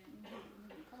barrenness.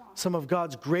 Some of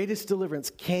God's greatest deliverance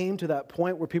came to that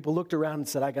point where people looked around and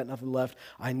said, I got nothing left.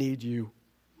 I need you.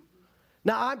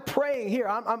 Now, I'm praying here.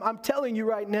 I'm telling you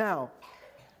right now,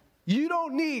 you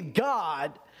don't need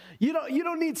God. You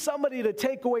don't need somebody to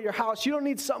take away your house. You don't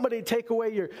need somebody to take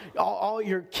away all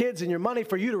your kids and your money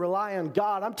for you to rely on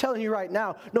God. I'm telling you right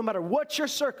now, no matter what your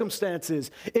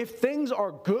circumstances, if things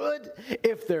are good,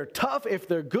 if they're tough, if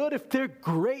they're good, if they're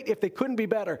great, if they couldn't be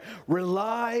better,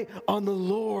 rely on the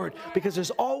Lord, because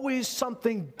there's always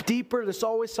something deeper. There's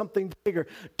always something bigger.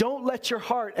 Don't let your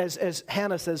heart, as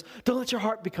Hannah says, don't let your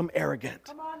heart become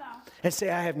arrogant and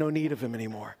say, I have no need of him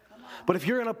anymore. But if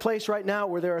you're in a place right now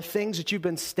where there are things that you've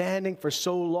been standing for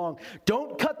so long,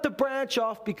 don't cut the branch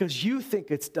off because you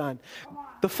think it's done.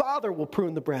 The Father will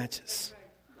prune the branches.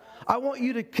 I want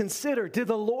you to consider, did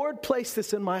the Lord place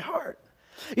this in my heart?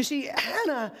 You see,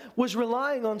 Hannah was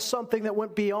relying on something that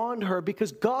went beyond her,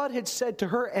 because God had said to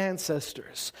her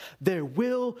ancestors, there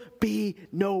will be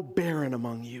no barren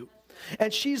among you.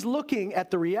 And she's looking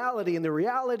at the reality, and the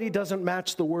reality doesn't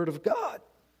match the word of God.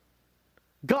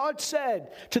 God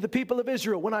said to the people of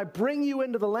Israel, when I bring you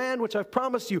into the land which I've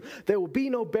promised you, there will be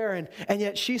no barren. And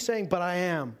yet she's saying, but I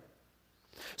am.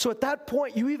 So at that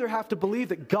point, you either have to believe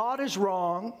that God is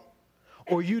wrong,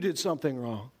 or you did something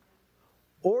wrong.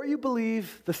 Or you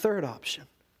believe the third option,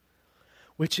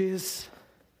 which is,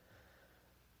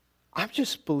 I'm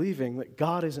just believing that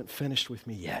God isn't finished with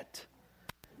me yet.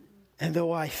 And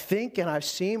though I think and I've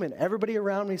seen and everybody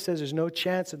around me says there's no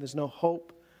chance and there's no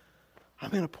hope, I'm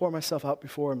going to pour myself out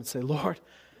before him and say, Lord,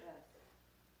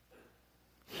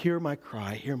 hear my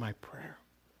cry, hear my prayer.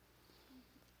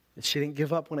 And she didn't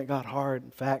give up when it got hard.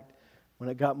 In fact, when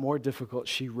it got more difficult,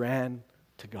 she ran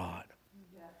to God.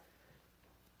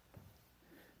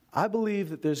 I believe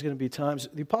that there's going to be times,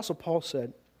 the Apostle Paul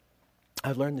said,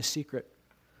 I've learned the secret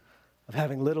of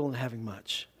having little and having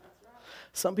much.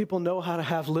 Some people know how to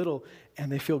have little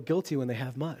and they feel guilty when they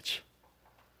have much.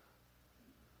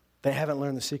 They haven't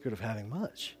learned the secret of having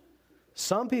much.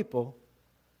 Some people,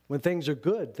 when things are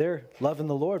good, they're loving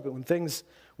the Lord. But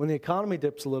when the economy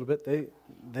dips a little bit,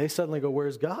 they suddenly go,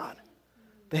 where's God?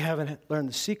 They haven't learned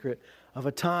the secret of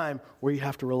a time where you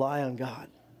have to rely on God.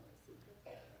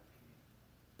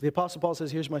 The Apostle Paul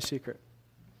says, here's my secret.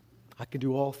 I can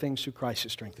do all things through Christ who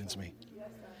strengthens me.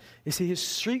 You see, his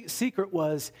secret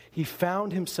was he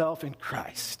found himself in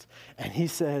Christ. And he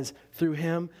says, through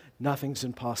him, nothing's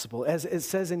impossible. As it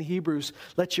says in Hebrews,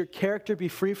 let your character be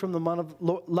free from the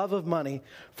love of money,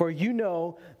 for you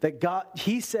know that God,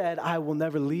 he said, I will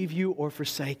never leave you or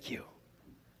forsake you.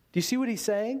 Do you see what he's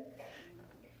saying?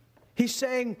 He's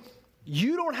saying,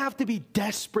 you don't have to be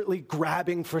desperately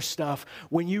grabbing for stuff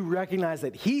when you recognize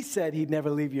that he said he'd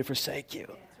never leave you or forsake you.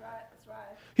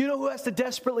 You know who has to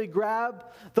desperately grab?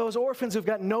 Those orphans who've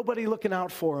got nobody looking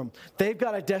out for them. They've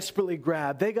got to desperately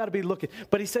grab. They got to be looking.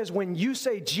 But he says, when you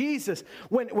say Jesus,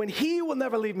 when he will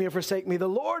never leave me or forsake me, the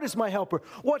Lord is my helper,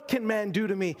 what can man do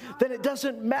to me? Then it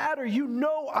doesn't matter. You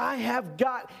know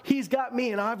he's got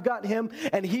me and I've got him,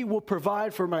 and he will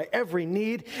provide for my every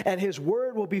need, and his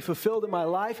word will be fulfilled in my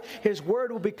life. His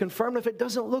word will be confirmed. If it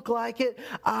doesn't look like it,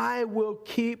 I will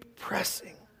keep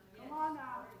pressing.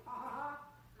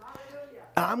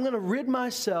 I'm going to rid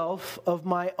myself of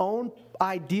my own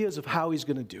ideas of how he's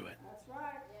going to do it. That's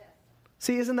right.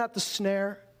 See, isn't that the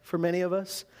snare for many of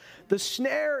us? The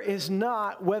snare is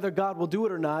not whether God will do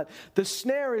it or not. The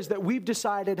snare is that we've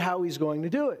decided how he's going to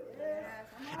do it.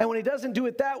 And when he doesn't do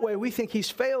it that way, we think he's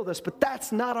failed us. But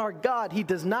that's not our God. He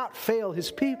does not fail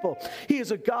his people. He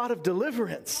is a God of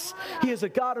deliverance. He is a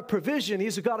God of provision.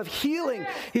 He's a God of healing.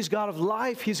 He's a God of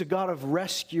life. He's a God of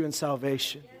rescue and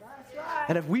salvation.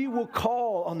 And if we will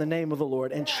call on the name of the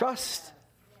Lord and trust,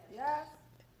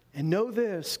 and know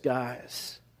this,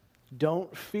 guys,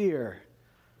 don't fear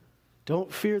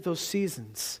those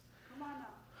seasons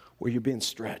where you're being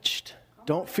stretched.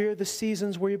 Don't fear the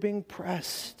seasons where you're being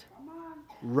pressed.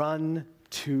 Run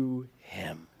to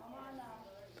him.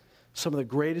 Some of the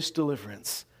greatest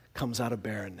deliverance comes out of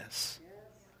barrenness.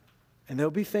 And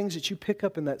there'll be things that you pick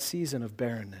up in that season of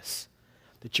barrenness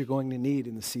that you're going to need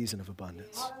in the season of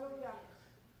abundance.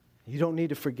 You don't need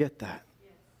to forget that.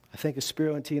 I think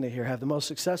Aspiro and Tina here have the most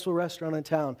successful restaurant in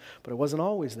town, but it wasn't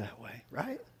always that way,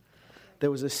 right?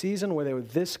 There was a season where they were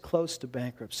this close to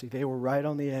bankruptcy. They were right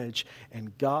on the edge,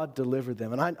 and God delivered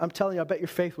them. And I'm telling you, I bet your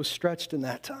faith was stretched in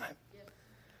that time.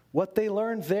 What they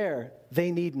learned there,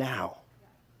 they need now.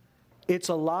 It's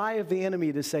a lie of the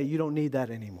enemy to say you don't need that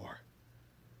anymore.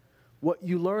 What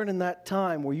you learn in that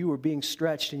time where you were being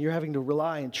stretched and you're having to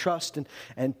rely and trust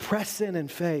and press in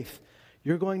faith,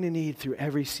 you're going to need through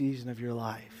every season of your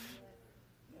life.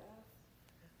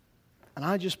 And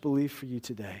I just believe for you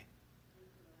today,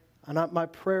 and my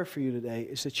prayer for you today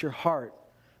is that your heart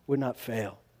would not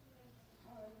fail.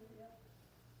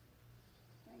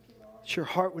 That your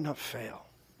heart would not fail.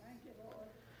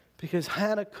 Because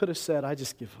Hannah could have said, I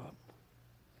just give up.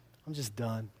 I'm just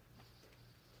done.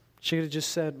 She could have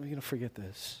just said, forget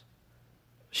this.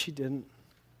 She didn't.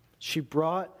 She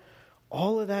brought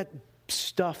all of that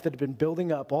stuff that had been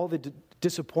building up, all the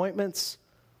disappointments,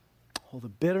 all the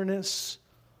bitterness,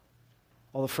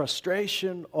 all the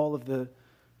frustration, all of the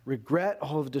regret,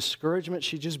 all of the discouragement.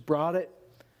 She just brought it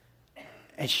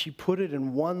and she put it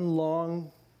in one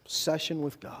long session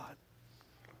with God.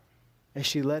 And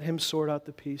she let him sort out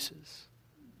the pieces.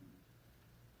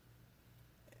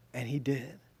 And he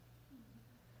did.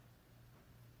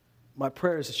 My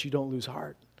prayer is that you don't lose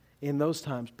heart in those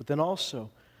times, but then also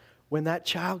when that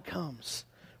child comes,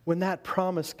 when that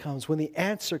promise comes, when the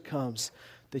answer comes,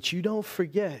 that you don't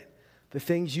forget the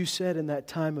things you said in that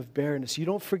time of barrenness. You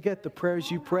don't forget the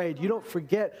prayers you prayed. You don't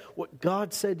forget what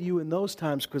God said to you in those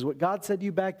times, because what God said to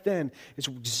you back then is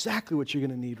exactly what you're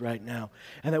going to need right now.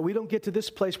 And that we don't get to this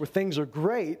place where things are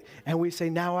great and we say,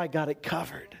 now I got it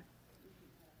covered.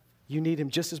 You need him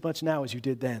just as much now as you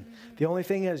did then. The only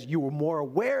thing is you were more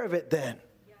aware of it then.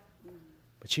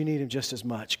 But you need him just as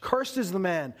much. Cursed is the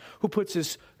man who puts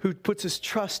his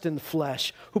trust in the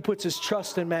flesh, who puts his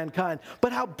trust in mankind.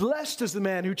 But how blessed is the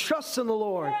man who trusts in the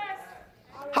Lord.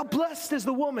 How blessed is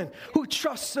the woman who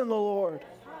trusts in the Lord.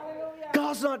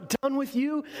 God's not done with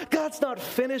you. God's not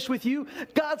finished with you.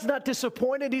 God's not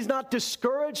disappointed. He's not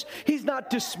discouraged. He's not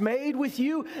dismayed with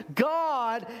you.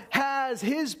 God has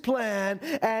his plan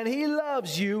and he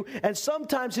loves you. And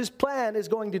sometimes his plan is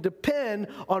going to depend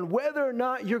on whether or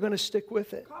not you're going to stick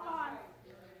with it. Come on.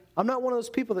 I'm not one of those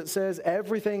people that says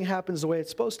everything happens the way it's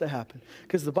supposed to happen,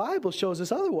 because the Bible shows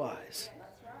us otherwise.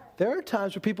 There are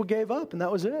times where people gave up and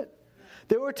that was it.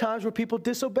 There were times where people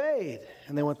disobeyed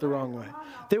and they went the wrong way.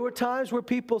 There were times where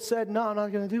people said, no, I'm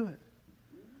not going to do it.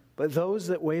 But those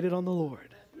that waited on the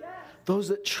Lord, those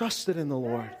that trusted in the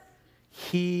Lord,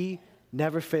 he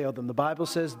never failed them. The Bible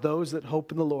says those that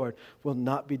hope in the Lord will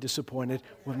not be disappointed,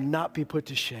 will not be put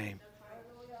to shame.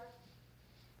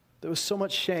 There was so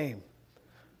much shame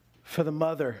for the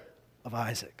mother of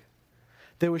Isaac.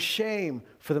 There was shame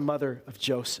for the mother of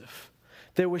Joseph.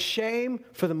 There was shame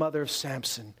for the mother of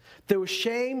Samson. There was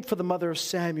shame for the mother of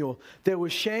Samuel. There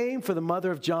was shame for the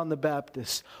mother of John the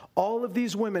Baptist. All of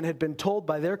these women had been told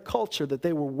by their culture that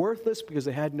they were worthless because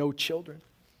they had no children.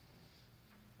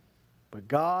 But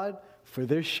God, for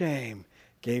their shame,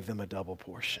 gave them a double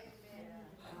portion.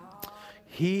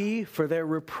 He, for their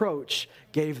reproach,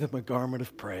 gave them a garment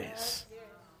of praise.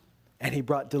 And he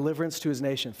brought deliverance to his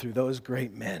nation through those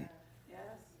great men.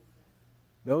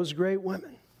 Those great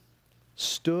women.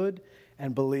 stood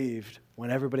and believed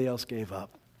when everybody else gave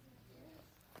up.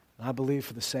 And I believe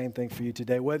for the same thing for you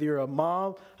today. Whether you're a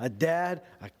mom, a dad,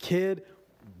 a kid,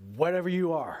 whatever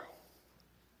you are.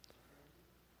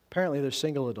 Apparently there's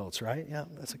single adults, right? Yeah,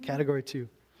 that's a category too.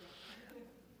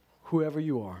 Whoever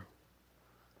you are.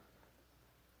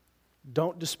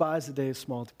 Don't despise the day of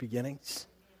small beginnings.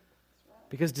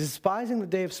 Because despising the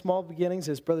day of small beginnings,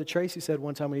 as Brother Tracy said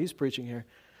one time when he was preaching here,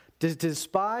 to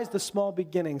despise the small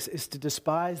beginnings is to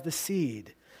despise the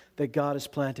seed that God has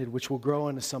planted, which will grow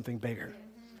into something bigger.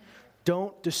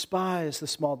 Don't despise the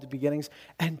small beginnings,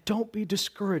 and don't be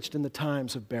discouraged in the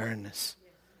times of barrenness.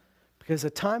 Because a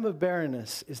time of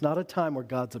barrenness is not a time where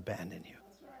God's abandoned you.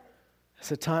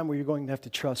 It's a time where you're going to have to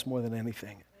trust more than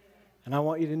anything. And I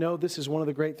want you to know this is one of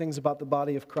the great things about the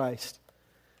body of Christ,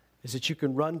 is that you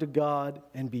can run to God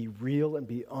and be real and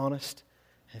be honest.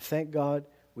 And thank God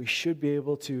we should be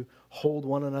able to hold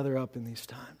one another up in these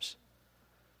times.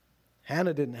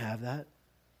 Hannah didn't have that.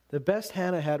 The best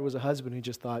Hannah had was a husband who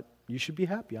just thought, you should be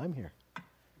happy, I'm here.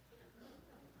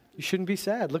 You shouldn't be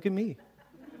sad, look at me.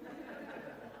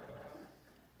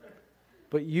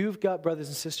 But you've got brothers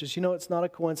and sisters. You know, it's not a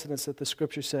coincidence that the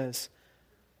scripture says,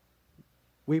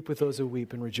 weep with those who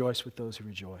weep and rejoice with those who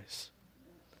rejoice.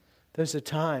 There's a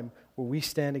time where we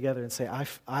stand together and say,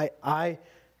 I,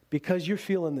 because you're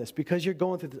feeling this, because you're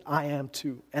going through this, I am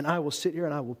too. And I will sit here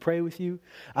and I will pray with you.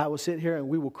 I will sit here and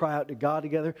we will cry out to God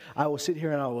together. I will sit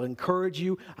here and I will encourage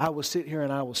you. I will sit here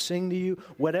and I will sing to you.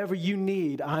 Whatever you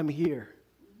need, I'm here.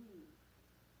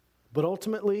 But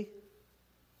ultimately,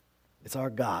 it's our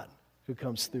God who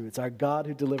comes through. It's our God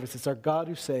who delivers. It's our God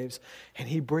who saves. And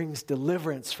He brings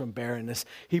deliverance from barrenness.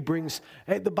 He brings,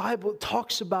 the Bible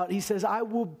talks about, He says, I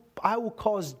will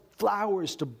cause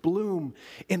flowers to bloom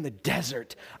in the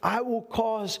desert. I will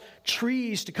cause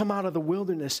trees to come out of the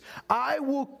wilderness. I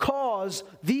will cause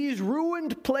these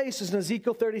ruined places in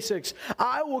Ezekiel 36.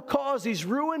 I will cause these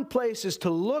ruined places to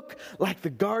look like the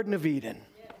Garden of Eden.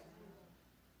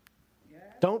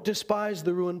 Don't despise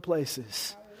the ruined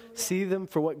places. See them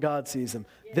for what God sees them.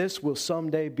 This will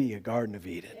someday be a Garden of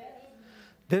Eden.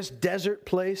 This desert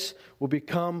place will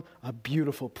become a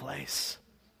beautiful place.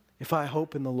 If I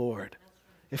hope in the Lord,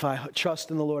 if I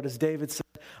trust in the Lord, as David said,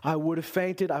 I would have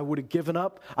fainted, I would have given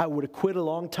up, I would have quit a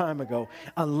long time ago,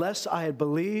 unless I had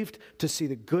believed to see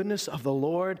the goodness of the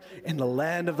Lord in the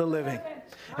land of the living.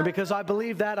 And because I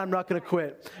believe that, I'm not going to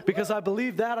quit. Because I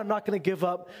believe that, I'm not going to give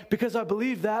up. Because I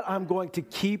believe that, I'm going to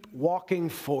keep walking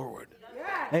forward.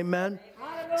 Amen.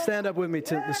 Stand up with me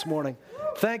this morning.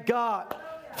 Thank God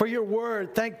for your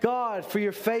word. Thank God for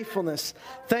your faithfulness.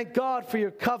 Thank God for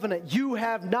your covenant. You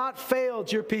have not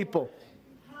failed your people.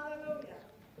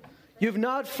 You've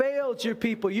not failed your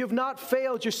people. You've not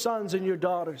failed your sons and your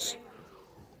daughters.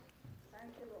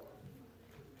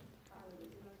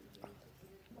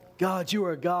 God, you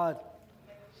are a God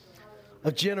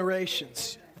of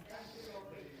generations.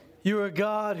 You are a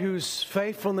God whose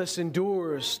faithfulness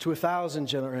endures to 1,000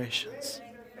 generations.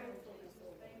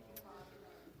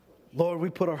 Lord, we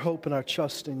put our hope and our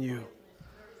trust in you,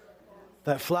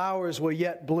 that flowers will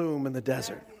yet bloom in the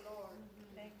desert,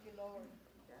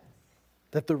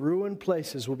 that the ruined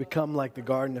places will become like the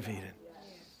Garden of Eden,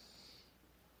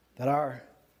 that our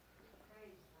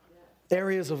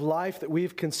areas of life that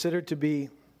we've considered to be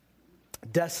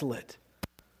desolate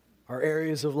are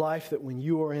areas of life that when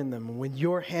you are in them, and when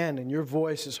your hand and your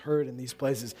voice is heard in these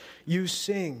places, you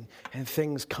sing and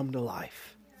things come to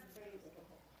life.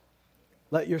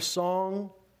 Let your song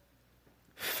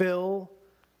fill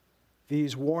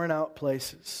these worn out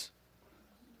places.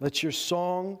 Let your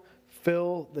song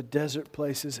fill the desert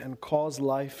places and cause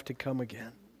life to come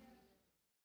again.